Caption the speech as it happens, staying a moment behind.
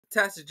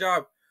fantastic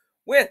job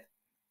with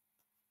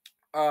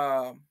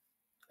a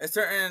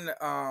certain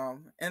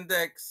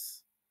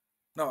index.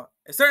 No,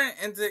 a certain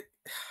index.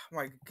 Oh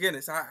my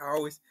goodness, I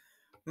always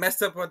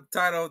messed up with the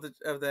title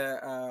of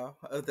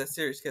the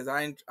series because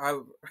I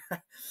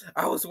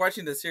was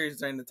watching the series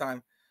during the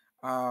time.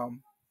 What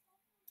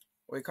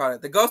do you call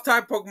it? The Ghost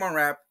type Pokemon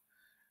rap.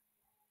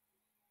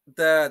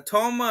 The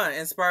Toma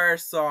inspired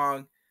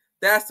song.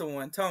 That's the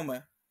one,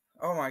 Toma.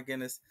 Oh my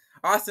goodness.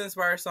 Austin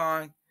inspired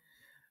song.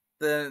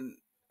 The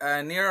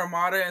Nier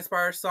Automata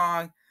inspired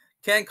song.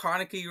 Ken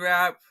Kaneki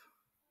rap.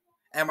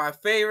 And my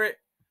favorite,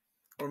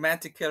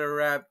 Romantic Killer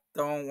rap,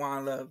 Don't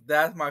Want Love.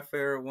 That's my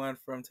favorite one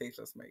from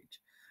TastelessMage.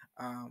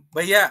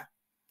 But yeah,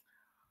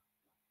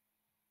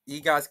 you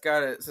guys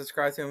gotta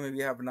subscribe to him if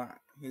you have not.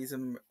 He's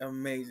an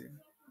amazing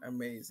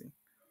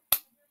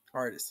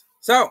artist.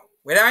 So,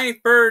 without any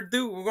further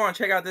ado, we're going to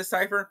check out this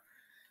Cypher.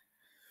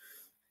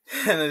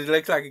 And it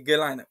looks like a good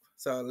lineup.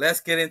 So, let's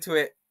get into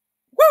it.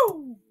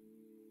 Woo!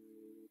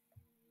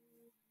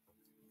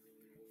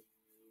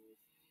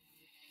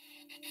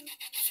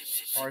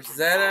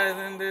 Zeta is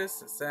in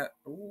this. Is that...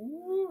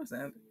 Ooh, is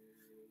that...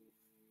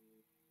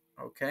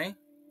 Okay.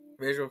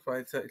 Visual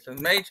by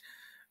TastelessMage.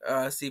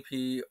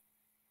 CP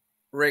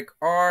Rick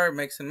R.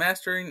 Mix and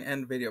Mastering.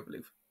 And video, I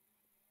believe.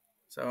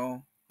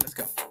 So... let's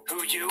go.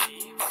 Who you?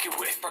 Fucking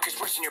with fuckers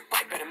worse than your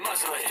bite, better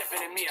muzzle it.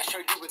 Stepping in me, I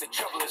show you where the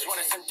trouble is.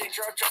 Wanted some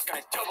danger, I'm just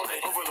gonna double it.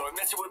 Overlord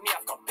messing with me,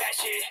 I've got bad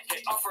shit. They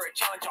offer a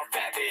challenge, I'll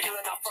rabid.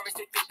 Killing off from us,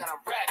 they think that I'm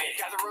rabid.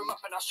 Gather them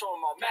up and I'll show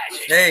them all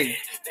magic. Hey.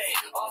 They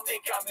all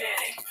think I'm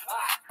manic.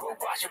 We'll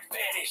watch them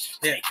vanish.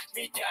 Yeah. Take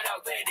me down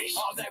outlandish.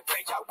 All that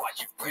rage, I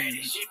watch you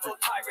brandish. Evil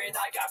tyrant,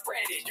 I got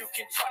branded. You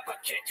can try but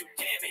can't do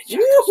damage.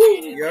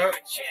 Woohoo! Yup.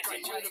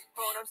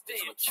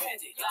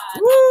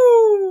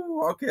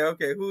 Woo!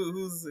 Okay.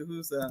 Who's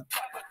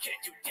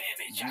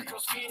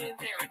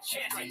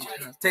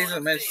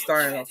TastelessMage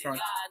starting off front.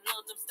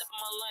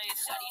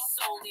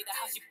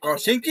 Oh,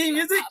 Shinky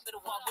music?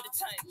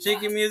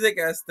 Shinky music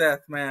as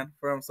Death, man,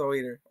 from Soul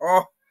Eater.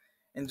 Oh,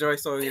 enjoy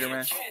Soul Eater,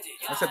 man.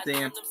 Except the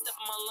end.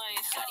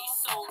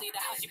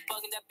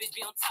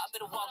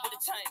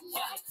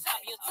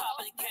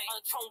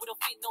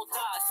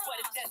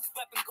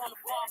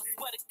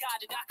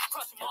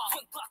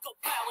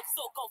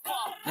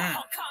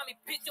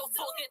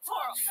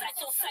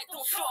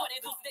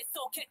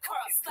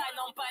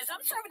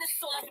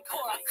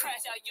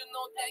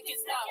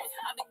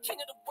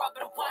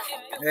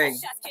 Hey.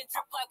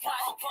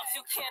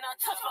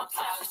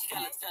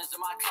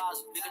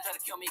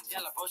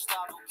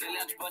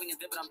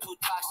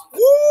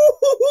 Woo!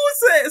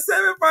 Say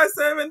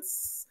 757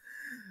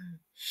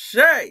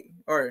 Shay.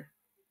 Or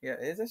yeah,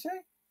 is it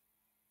Shay?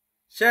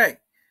 Shay.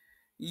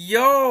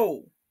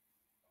 Yo.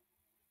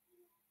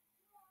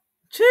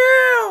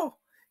 Chill.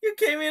 You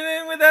came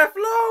in with that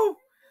flow.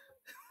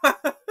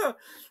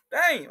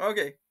 Dang.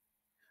 Okay.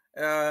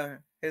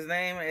 His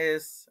name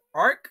is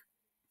Ark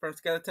from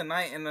Skeleton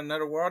Knight in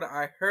Another World.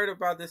 I heard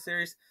about this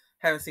series.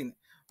 Haven't seen it.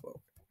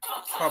 Well,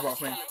 pop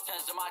off, man.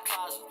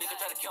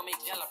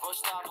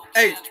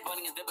 Hey.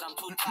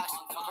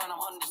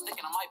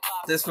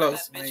 This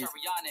flows. Amazing.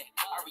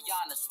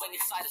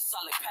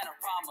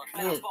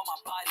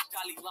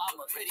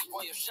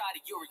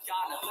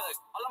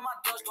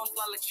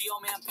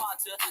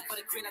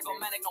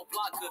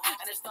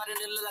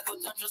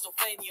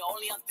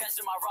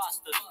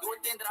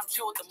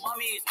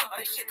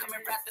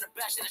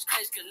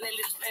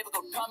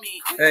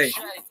 Hey.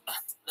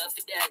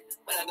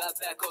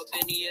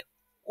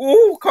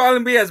 Ooh,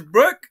 calling me as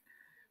Brooke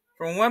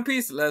from One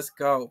Piece. Let's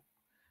go.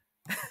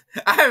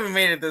 I haven't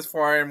made it this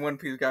far in One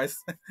Piece,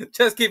 guys.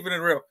 Just keeping it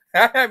real.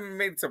 I haven't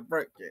made it to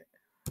Brooke yet.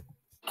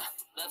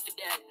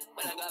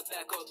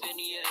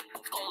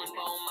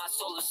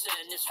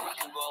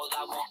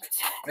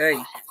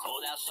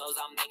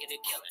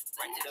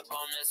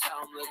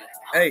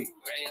 Hey.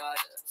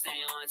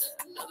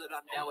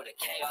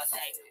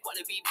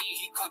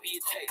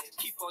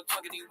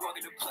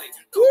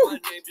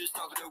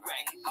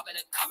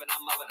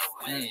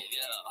 Hey.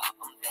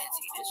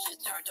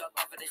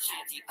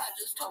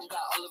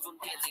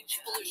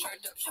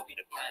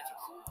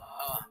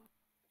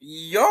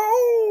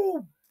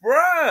 Yo,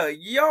 bruh,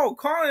 yo,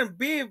 Colin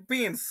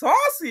being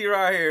saucy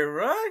right here,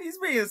 bruh. He's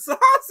being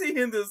saucy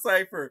in this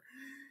Cypher.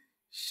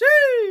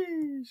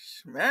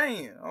 Sheesh,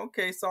 man.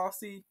 Okay,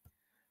 saucy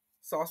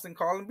and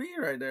Colin B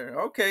right there.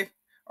 Okay,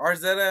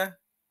 Arzetta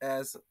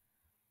as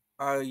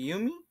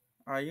Ayumi.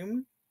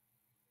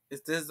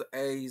 Is this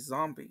a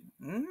zombie?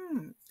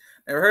 Never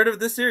heard of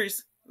this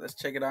series. Let's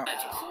check it out.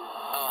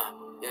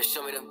 Yeah,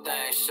 show me them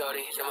things,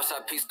 shorty. Yeah, my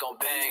side piece gon'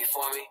 bang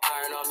for me.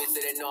 Iron on me,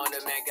 sitting on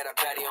the man. Got a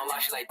baddie on lock,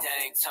 she like,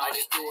 dang, Tony.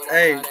 Just do it,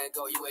 I gotta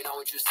go. You ain't on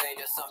what you saying.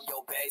 Just something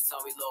your base on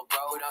me, little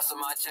bro. Put on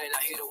some my chain,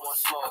 I hit it one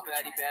smoke.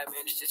 Baddie, bad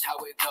man, it's just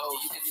how it goes.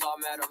 You can talk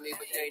mad on me,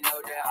 but they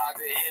know that I've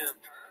been him.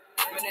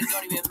 Man, they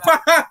don't even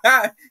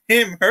matter.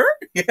 Him, her?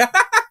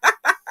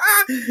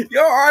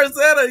 Yo,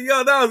 Arzetta,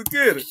 yo, that was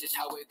good. It's just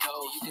how it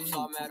goes. You can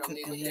talk mad on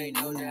me, but they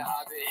know that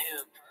I've been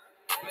him.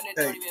 Man, it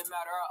don't even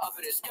matter, I'm up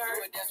in his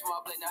skirt. That's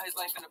my blade, now his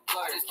life in a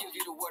blur. Just give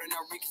you the word and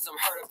I read cause I'm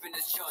hurt up in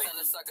this joint. Send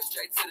a sucker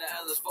straight to the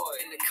endless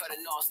void. In the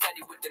cutting all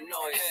steady with the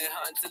noise. Head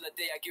hunt till the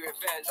day I get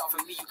revenge. Off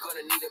of me, you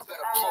gonna need a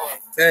better ploy.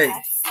 Hey.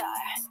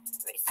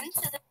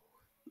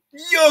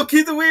 Yo,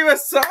 keep the weave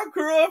at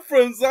Sakura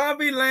from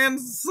Zombieland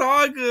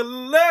Saga.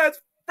 Let's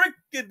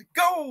freaking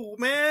go,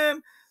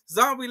 man.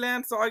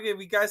 Zombieland Saga, if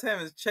you guys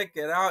haven't checked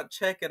it out,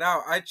 check it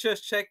out. I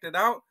just checked it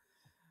out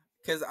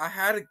because I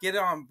had to get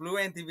it on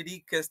Blu-ray and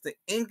DVD because the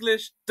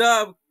English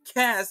dub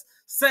cast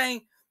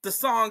sang the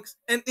songs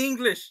in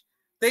English.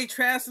 They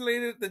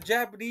translated the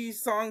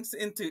Japanese songs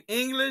into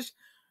English.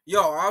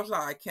 Yo, I was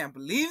like, I can't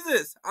believe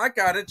this. I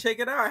gotta check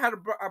it out. I had to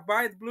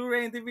buy the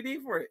Blu-ray and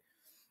DVD for it.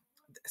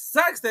 It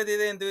sucks that they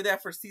didn't do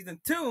that for season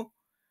 2.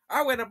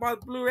 I would have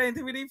bought Blu-ray and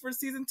DVD for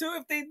season 2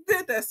 if they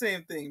did that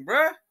same thing,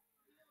 bruh.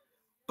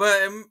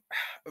 But,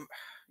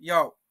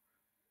 yo,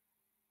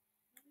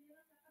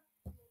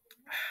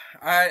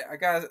 I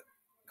got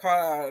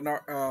call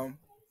out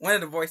one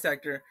of the voice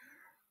actor,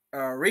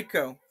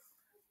 Rico.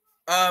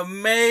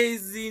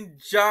 Amazing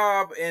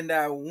job in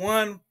that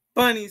one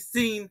funny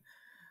scene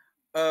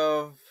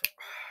of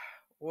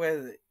what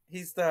is it?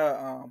 He's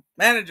the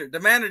manager. The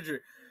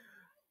manager.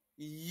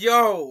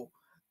 Yo,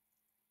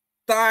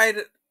 died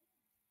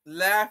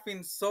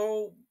laughing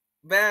so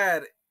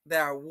bad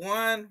that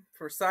one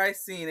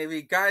precise scene. If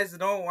you guys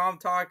know what I'm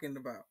talking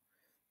about,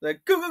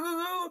 like goo goo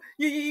goo goo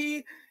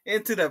yee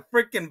into the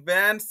freaking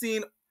van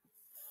scene.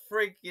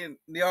 Freaking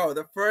yo,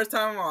 the first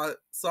time I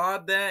saw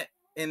that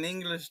in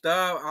English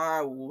dub,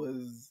 I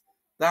was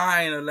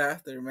dying of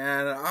laughter,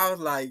 man. I was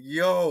like,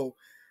 yo,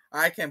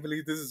 I can't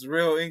believe this is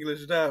real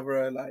English dub,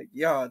 bro. Like,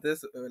 yo,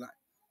 this like,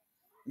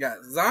 yeah,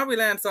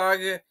 Zombieland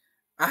Saga.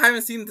 I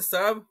haven't seen the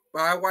sub,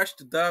 but I watched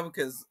the dub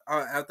because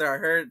after I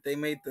heard they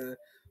made the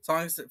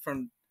songs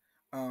from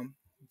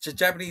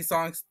Japanese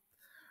songs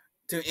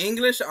to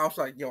English, I was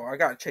like, yo, I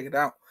gotta check it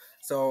out.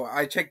 So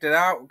I checked it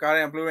out, got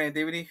it on Blu-ray and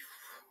DVD.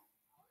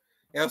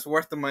 It was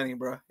worth the money,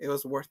 bro. It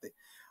was worth it.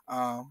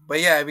 But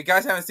yeah, if you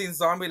guys haven't seen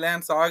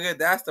Zombieland Saga,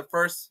 that's the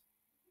first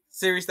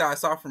series that I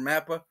saw from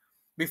Mappa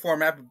before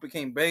Mappa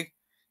became big,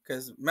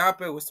 because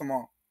Mappa was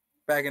small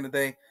back in the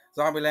day.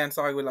 Zombieland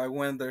Saga was like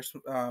one of their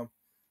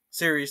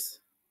series,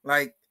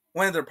 like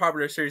one of their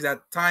popular series at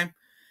the time,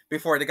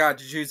 before they got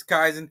Jujutsu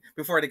Kaisen,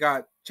 before they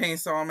got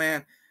Chainsaw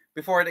Man,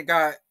 before they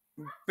got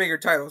bigger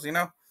titles, you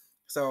know?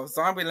 So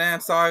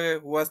Zombieland Saga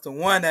was the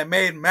one that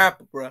made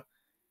Mappa, bro,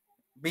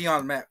 be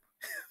on the map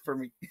for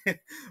me.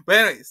 But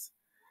anyways,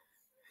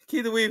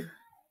 keep the weave,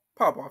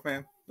 pop off,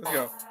 man. Let's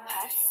go.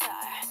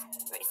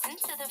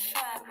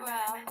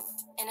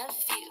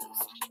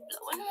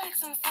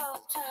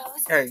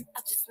 Hey. I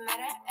just met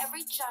her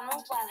every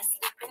genre while it's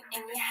sleeping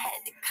in your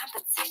head. The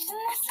competition,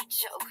 that's a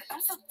joke.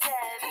 I'm so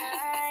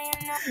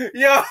dead.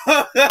 Yo.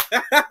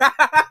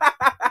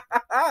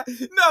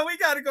 No, we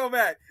gotta go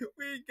back.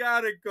 We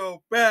gotta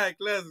go back.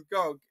 Let's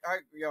go.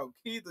 Yo,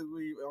 keep the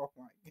weave. Oh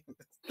my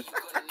goodness.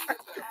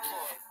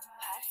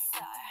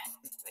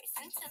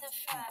 Into the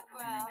front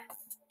row,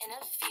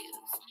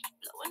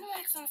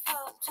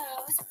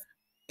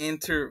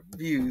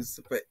 interviews,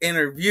 but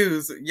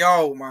interviews,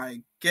 yo,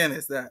 my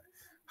goodness, that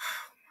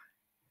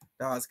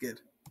was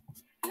good.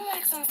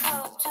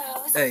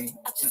 Hey.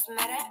 I just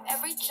met her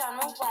every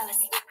genre while it's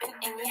sleeping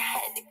in your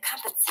head. The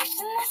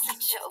competition, that's a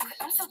joke.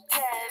 I'm so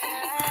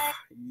dead.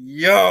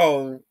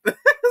 Yo,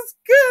 that's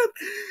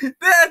good.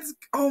 That's,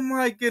 oh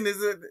my goodness,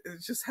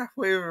 it's just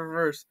halfway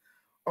reverse.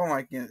 Oh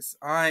my goodness,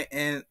 I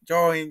am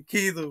enjoying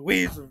Keith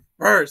Weave's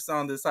verse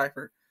on the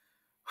Cypher.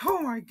 Oh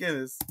my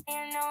goodness. You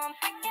know I'm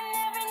picking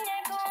every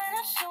nickel when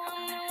I show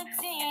them the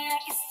routine. I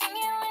can sing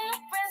it when the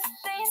rest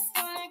face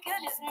doing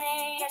good as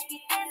me. Catch me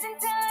dancing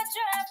till I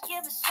drop,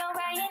 give a show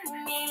by any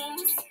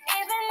means.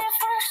 Even if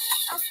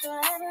I'm still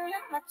living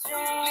up my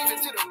dreams. Leave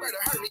it to the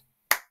murder, hurt me.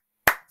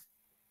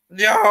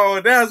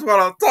 Yo, that's what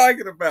I'm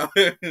talking about.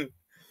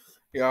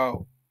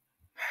 Yo.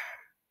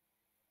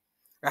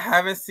 I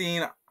haven't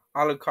seen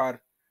Alucard.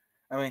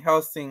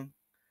 Helsing.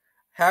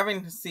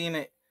 Haven't seen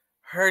it.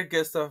 Heard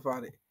good stuff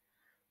about it.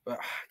 But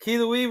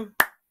Keith Weave,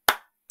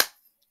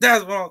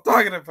 that's what I'm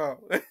talking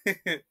about.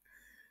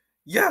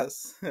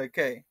 Yes.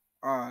 Okay.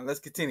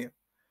 Let's continue.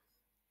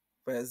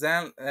 But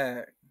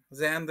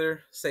Xander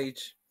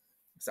Sage,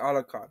 it's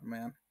Alucard,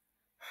 man.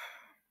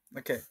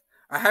 Okay.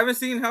 I haven't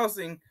seen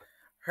Helsing.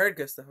 Heard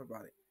good stuff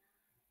about it.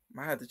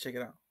 Might have to check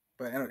it out.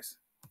 But anyways.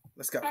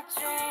 Let's go. Leave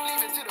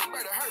it to the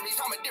murder, Hermes.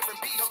 I'm a different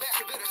beat. I'm back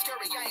a bit of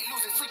scurry. I ain't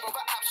losing sleep over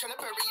option to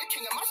bury a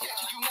king of my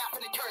statue. You not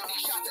finna curve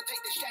these shots to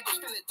take the shackles,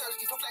 feeling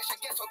thirsty for flash. I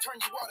guess I'll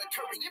turn you all to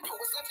curry. Your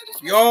poets left to this.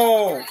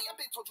 Yo. I've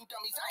been told you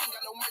dummies. I ain't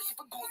got no mercy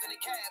for ghouls in the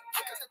cab.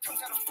 Because the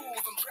tongues out of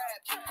fools, I'm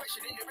trapped.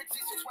 Questioning their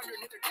existence,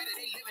 wondering if they're dead or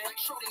they living like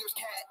Schrodinger's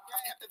cat.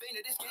 I've kept the vein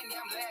of this game,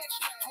 yeah, I'm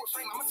latched. To a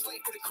frame, I'm a slave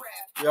for the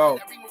craft. Yo.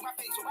 I remove my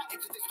face so I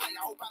exit this plane.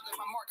 I hope I left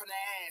my mark on the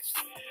ass.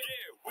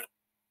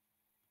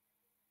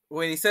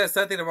 When he said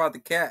something about the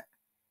cat,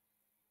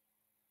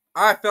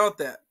 I felt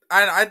that.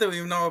 I don't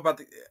even know about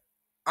the.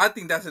 I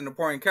think that's an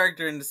important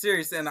character in the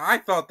series, and I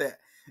felt that.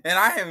 And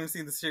I haven't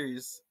seen the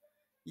series.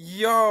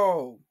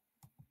 Yo,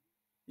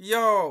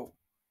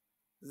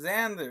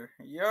 Xander,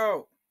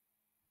 yo.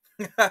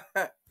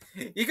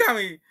 you got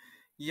me,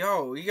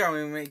 you got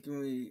me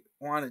making me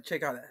want to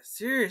check out that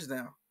series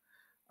now.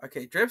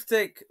 Okay,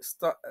 Dripstick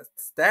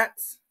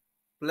Stats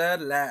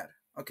Blood Lad.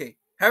 Okay,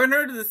 haven't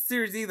heard of this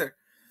series either.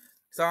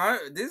 So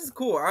this is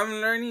cool.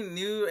 I'm learning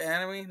new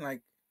anime,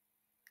 like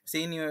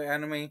seeing new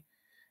anime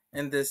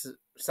in this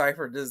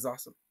Cypher. This is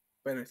awesome.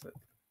 But anyways,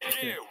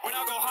 yeah, when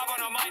I go hop on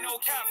a mic, no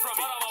cap from it.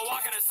 But I'ma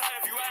walk in the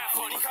side if you ask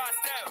funny. Can't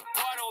step,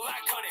 but I don't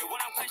lack on it. When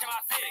I'm clenching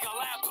my feet, I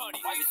laugh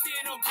funny. Why you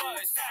seeing no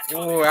blood? Stats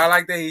coming. oh, I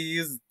like that he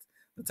used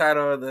the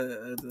title of the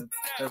anime.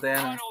 When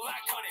I'm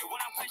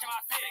clenching my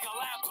feet, I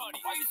laugh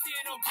funny. Why you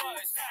seeing no blood?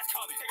 Stats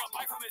coming. Take a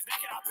bite from his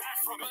neck and I pass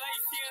from it. But I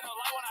ain't seeing the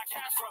light when I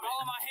catch from it. All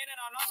in my hand and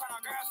I'm not trying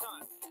to grab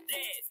some.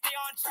 Yeah, stay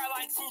on track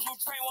like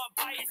Choo-Choo train one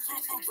bite. It's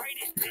Choo-Choo drain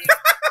this bitch.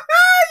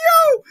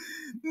 Yo,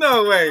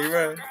 no way,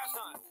 bro.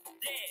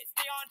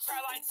 Stay on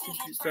track like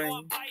Choo-Choo train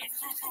one bite.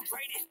 It's Choo-Choo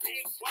drain this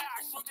bitch. Why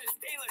I shoot this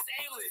stainless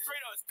aimless.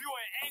 Straight up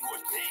spewing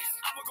anguish, bitch.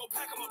 I'ma go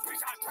pack him a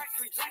bitch. I'm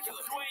practically Dracula.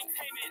 You ain't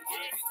taming,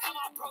 bitch. Tell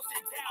my bro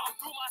sit down.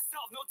 Do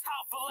myself. No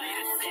time for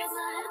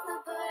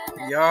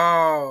later.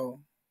 Yo.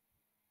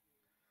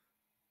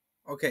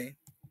 Okay.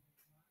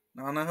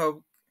 Nana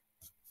Hope.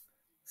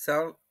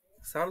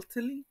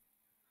 Saltily?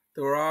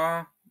 The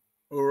raw.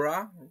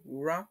 Ura.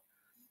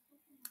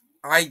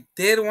 I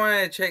did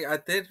want to check. I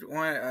think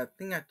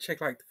I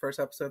checked like the first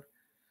episode.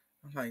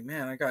 I'm like,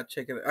 man, I gotta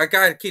check it. I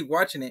gotta keep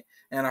watching it,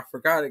 and I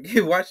forgot to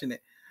keep watching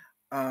it.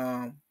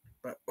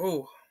 But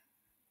okay.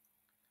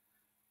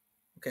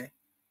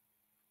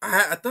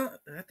 I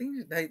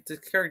think that this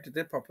character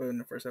did pop up in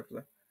the first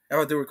episode.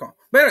 I do recall.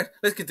 But anyways,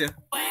 let's continue.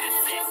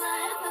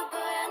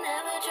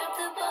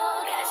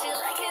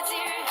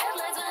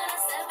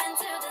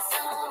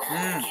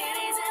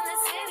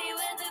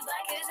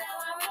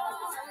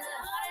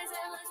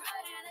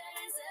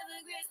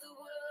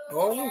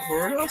 Oh,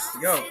 for real?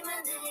 Yo.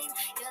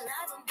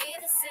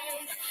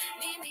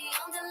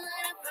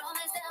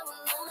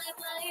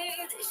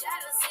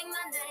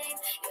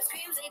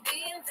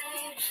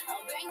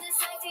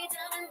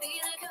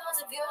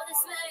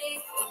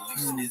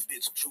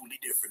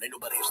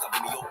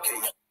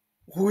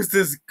 Who's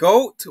this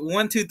goat?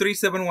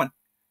 12371.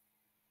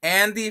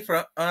 Andy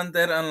from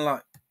Undead Anime.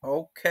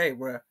 Okay,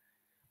 bro.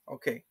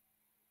 Okay.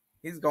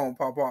 He's gonna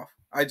pop off.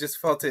 I just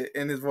felt it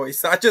in his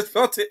voice. I just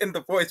felt it in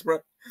the voice, bro.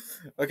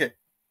 Okay.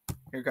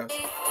 Here it comes.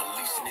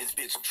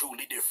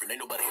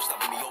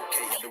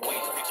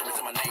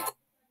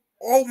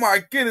 Oh my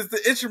goodness, the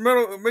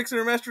instrumental mixing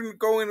and mastering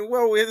going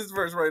well with his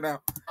verse right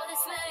now.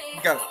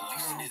 You got it.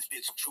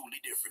 Truly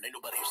different. Ain't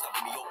nobody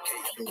stopping me,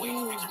 okay? I've been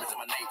waiting, victories in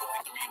my name, but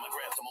victory in my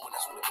grasp. I'm on,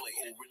 that's what I play.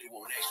 Who really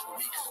won't action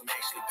with me, cause I'm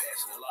actually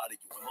passing a lot of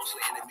you. And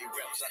mostly enemy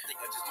rappers. I think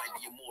I just might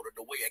be immortal.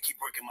 The way I keep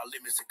breaking my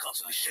limits and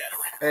constantly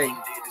shattering. Hey.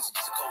 Undead, this is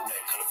just a code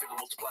name. Kind of figure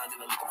multiplying, then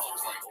I look at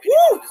hoes like,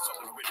 woo!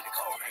 Ready to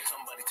call.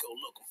 Somebody tell,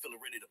 look, I'm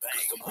feeling ready to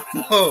bang.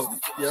 Oh,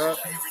 yeah.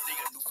 Everything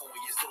I knew for a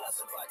year, still I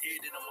survive.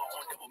 Yeah, then I'm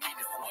on double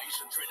meaning for why you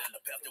shouldn't tread on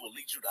the path that will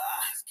lead you to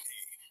eyes.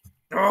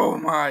 Oh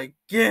my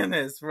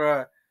goodness,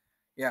 bro.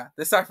 Yeah,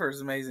 this Cypher is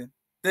amazing.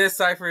 This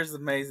Cypher is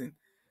amazing.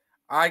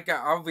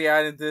 I'll be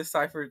adding this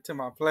Cypher to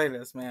my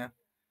playlist, man.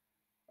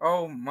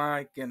 Oh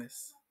my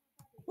goodness.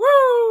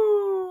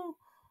 Woo!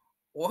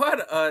 What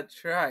a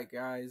track,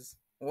 guys.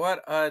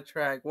 What a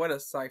track. What a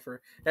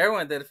Cypher.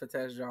 Everyone did a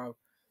fantastic job.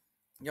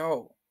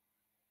 Yo.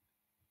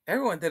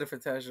 Everyone did a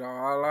fantastic job.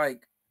 I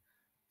like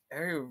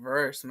every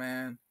verse,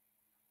 man.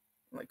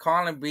 Like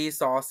Colin B.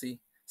 Saucy.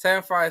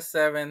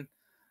 757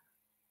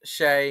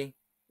 Shay.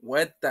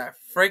 With that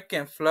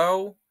freaking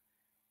flow.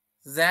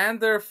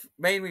 Xander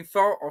made me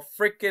feel a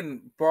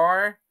freaking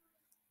bar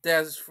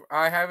that's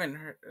I haven't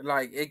heard,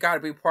 like it got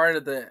to be part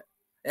of the.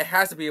 It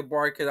has to be a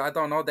bar because I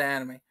don't know the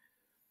anime,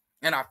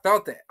 and I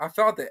felt it.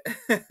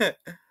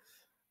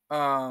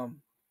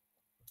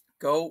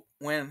 Go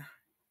went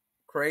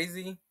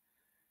crazy.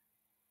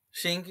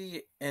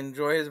 Shinky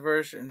enjoyed his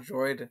verse.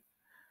 Enjoyed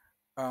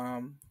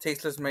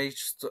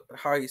TastelessMage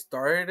how he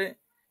started it.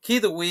 Key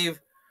the Weave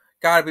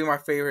gotta be my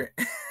favorite,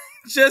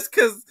 just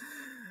cause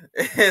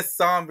it's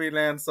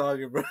Zombieland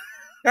Saga, bro.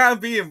 I'm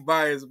being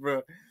biased,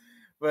 bro.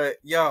 But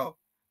yo,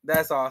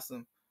 that's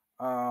awesome.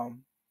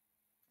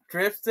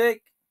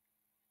 Dripstick,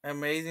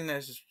 amazing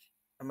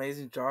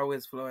job with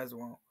his flow as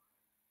well.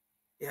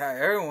 Yeah,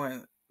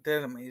 everyone did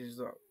an amazing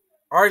job.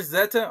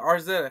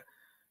 Arzetta,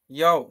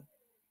 yo,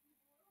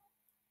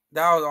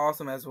 that was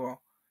awesome as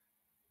well.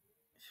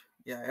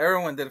 Yeah,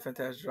 everyone did a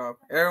fantastic job.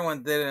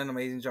 Everyone did an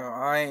amazing job.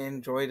 I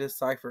enjoyed this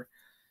cipher.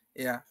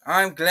 Yeah,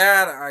 I'm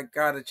glad I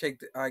gotta check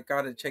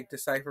the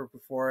cipher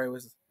before it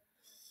was,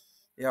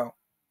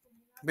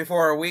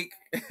 before a week,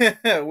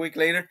 a week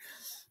later.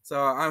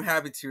 So I'm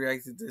happy to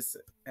react to this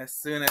as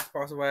soon as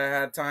possible. I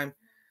had time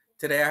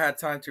today. I had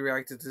time to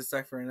react to this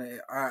cipher, and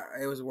it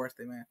was worth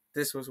it, man.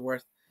 This was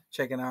worth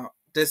checking out.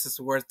 This is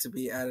worth to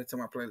be added to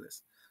my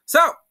playlist.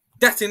 So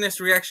that's in this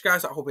reaction,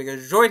 guys. I hope you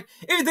guys enjoyed.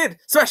 If you did,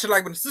 smash the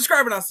like button,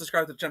 subscribe and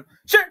unsubscribe to the channel.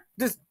 Share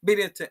this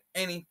video to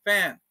any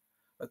fan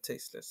of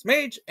Tasteless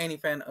Mage, any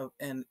fan of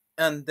an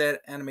Undead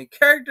Anime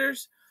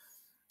characters,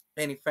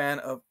 any fan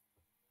of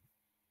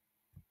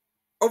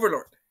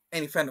Overlord,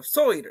 any fan of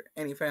Soul Eater,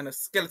 any fan of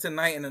Skeleton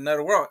Knight in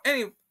Another World,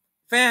 any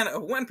fan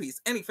of One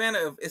Piece, any fan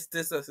of Is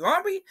This a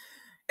Zombie,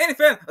 any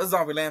fan of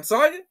Zombieland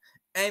Saga,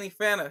 any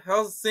fan of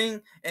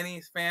Hellsing,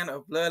 any fan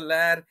of Blood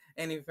Lad,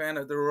 any fan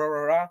of the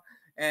Rorora,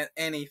 and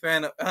any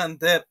fan of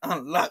Undead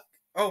Unluck.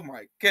 Oh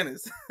my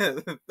goodness,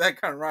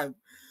 that kind of rhyme.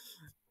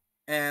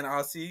 And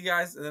I'll see you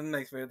guys in the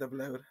next video to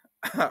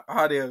upload.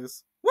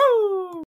 Adios.